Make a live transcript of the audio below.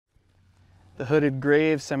The Hooded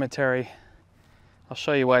Grave Cemetery. I'll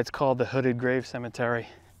show you why it's called the Hooded Grave Cemetery.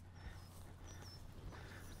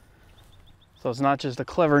 So it's not just a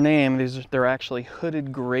clever name, they're actually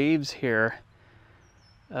hooded graves here.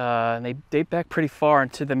 And they date back pretty far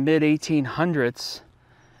into the mid-1800s.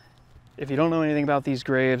 If you don't know anything about these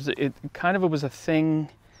graves, it was a thing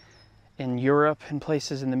in Europe and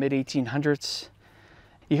places in the mid-1800s.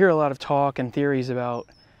 You hear a lot of talk and theories about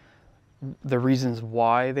the reasons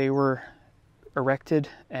why they were erected,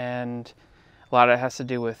 and a lot of it has to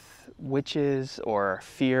do with witches or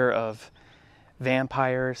fear of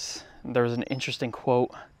vampires. There was an interesting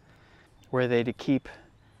quote where they'd keep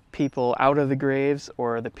people out of the graves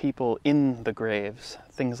or the people in the graves,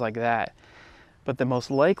 things like that. But the most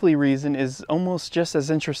likely reason is almost just as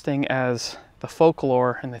interesting as the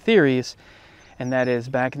folklore and the theories, and that is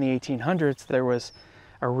back in the 1800s there was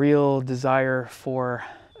a real desire for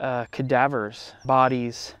cadavers,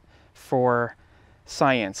 bodies, for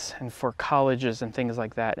science and for colleges and things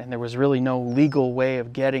like that, and there was really no legal way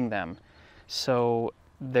of getting them. So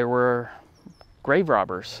there were grave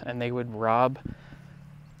robbers, and they would rob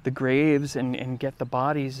the graves and get the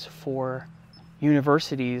bodies for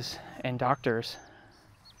universities and doctors.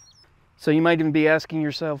 So you might even be asking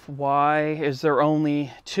yourself, why is there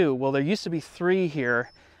only 2? Well, there used to be 3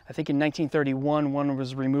 here. I think in 1931 one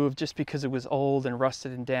was removed just because it was old and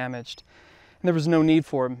rusted and damaged, and there was no need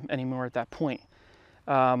for them anymore at that point.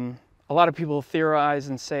 A lot of people theorize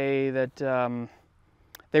and say that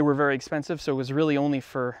they were very expensive, so it was really only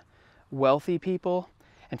for wealthy people.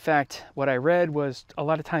 In fact, what I read was a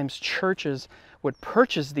lot of times churches would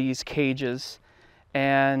purchase these cages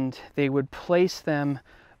and they would place them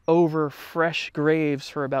over fresh graves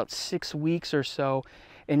for about 6 weeks or so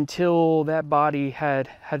until that body had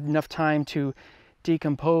enough time to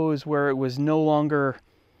decompose where it was no longer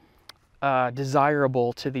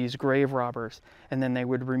desirable to these grave robbers, and then they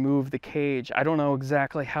would remove the cage. I don't know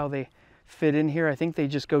exactly how they fit in here. I think they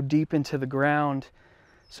just go deep into the ground,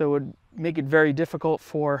 so it would make it very difficult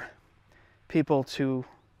for people to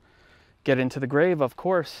get into the grave, of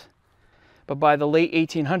course. But by the late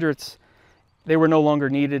 1800s, they were no longer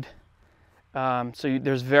needed. So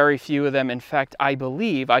there's very few of them. In fact, I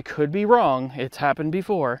believe, I could be wrong, it's happened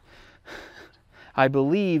before, I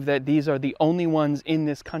believe that these are the only ones in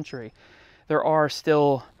this country. There are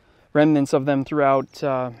still remnants of them throughout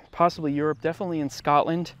possibly Europe, definitely in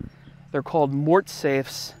Scotland. They're called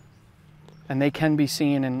mortsafes, and they can be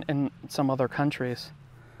seen in some other countries.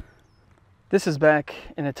 This is back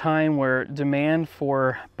in a time where demand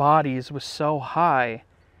for bodies was so high.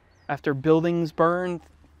 After buildings burned,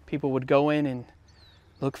 people would go in and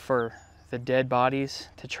look for the dead bodies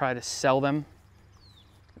to try to sell them.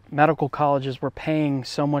 Medical colleges were paying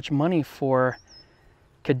so much money for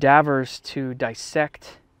cadavers to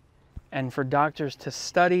dissect and for doctors to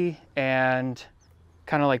study, and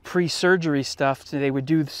kind of like pre-surgery stuff. So they would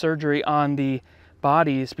do the surgery on the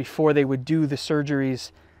bodies before they would do the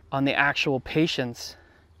surgeries on the actual patients.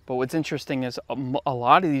 But what's interesting is a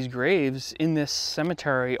lot of these graves in this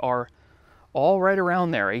cemetery are all right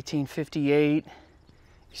around there. 1858, you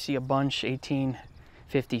see a bunch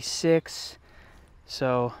 1856.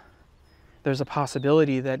 So there's a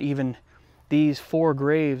possibility that even these 4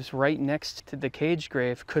 graves right next to the cage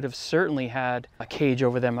grave could have certainly had a cage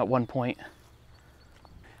over them at one point.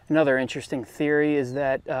 Another interesting theory is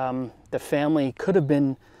that the family could have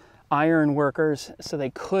been iron workers, so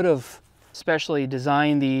they could have specially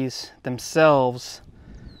designed these themselves.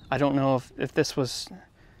 I don't know if this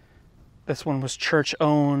one was church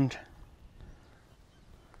owned.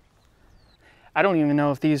 I don't even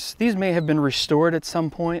know if these may have been restored at some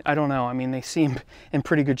point. I don't know. I mean, they seem in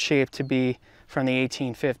pretty good shape to be from the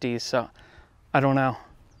 1850s, so I don't know.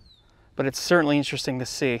 But it's certainly interesting to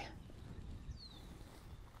see.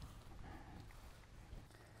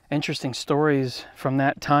 Interesting stories from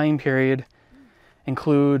that time period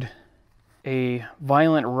include a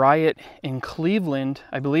violent riot in Cleveland,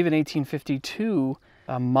 I believe in 1852.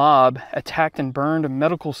 A mob attacked and burned a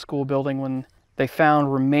medical school building when they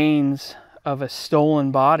found remains of a stolen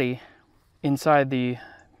body inside the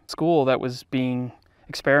school that was being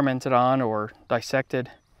experimented on or dissected.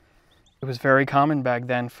 It was very common back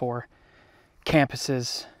then for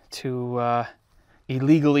campuses to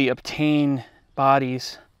illegally obtain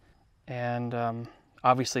bodies, and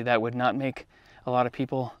obviously that would not make a lot of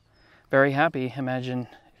people very happy. Imagine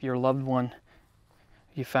if your loved one,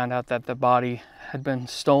 you found out that the body had been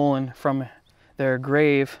stolen from their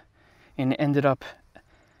grave and ended up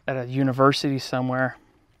at a university somewhere.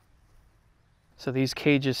 So these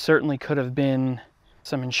cages certainly could have been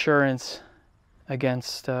some insurance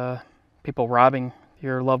against people robbing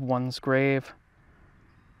your loved one's grave.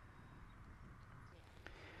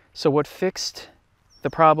 So what fixed the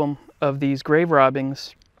problem of these grave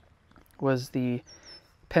robbings was the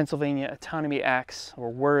Pennsylvania Autonomy Acts, or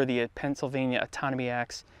were the Pennsylvania Autonomy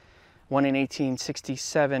Acts, one in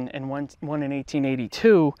 1867 and one in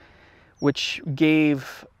 1882, which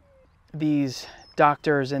gave these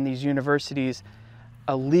doctors and these universities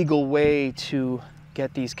a legal way to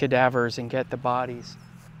get these cadavers and get the bodies.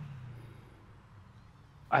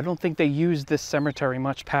 I don't think they used this cemetery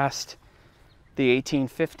much past the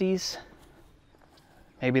 1850s.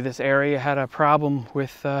 Maybe this area had a problem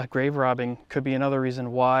with grave robbing. Could be another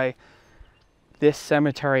reason why this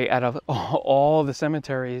cemetery, out of all the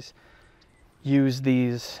cemeteries, used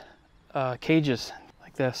these cages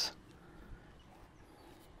like this.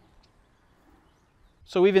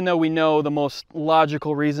 So even though we know the most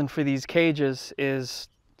logical reason for these cages is,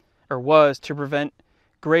 or was, to prevent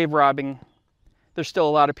grave robbing, there's still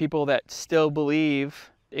a lot of people that still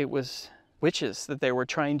believe it was witches that they were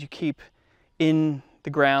trying to keep in the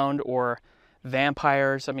ground, or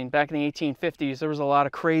vampires. I mean, back in the 1850s, there was a lot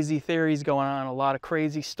of crazy theories going on, a lot of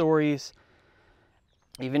crazy stories.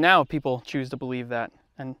 Even now, people choose to believe that.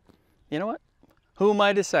 And you know what? Who am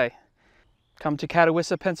I to say? Come to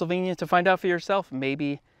Catawissa, Pennsylvania to find out for yourself.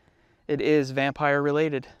 Maybe it is vampire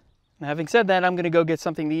related. And having said that, I'm going to go get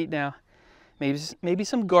something to eat now. Maybe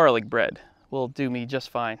some garlic bread will do me just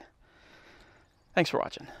fine. Thanks for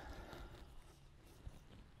watching.